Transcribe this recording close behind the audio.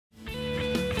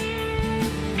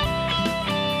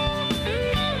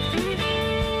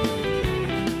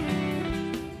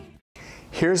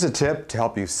Here's a tip to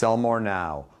help you sell more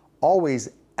now. Always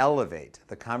elevate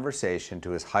the conversation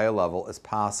to as high a level as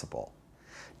possible.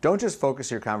 Don't just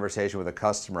focus your conversation with a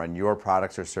customer on your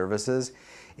products or services.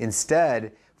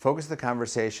 Instead, focus the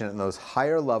conversation on those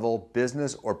higher level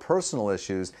business or personal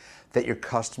issues that your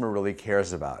customer really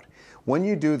cares about. When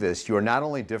you do this, you are not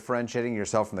only differentiating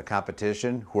yourself from the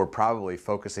competition, who are probably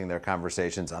focusing their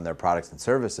conversations on their products and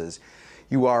services,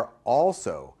 you are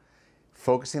also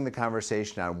focusing the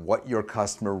conversation on what your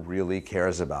customer really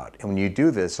cares about. And when you do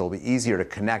this, it'll be easier to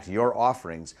connect your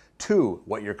offerings to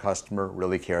what your customer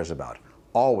really cares about.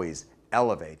 Always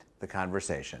elevate the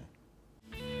conversation.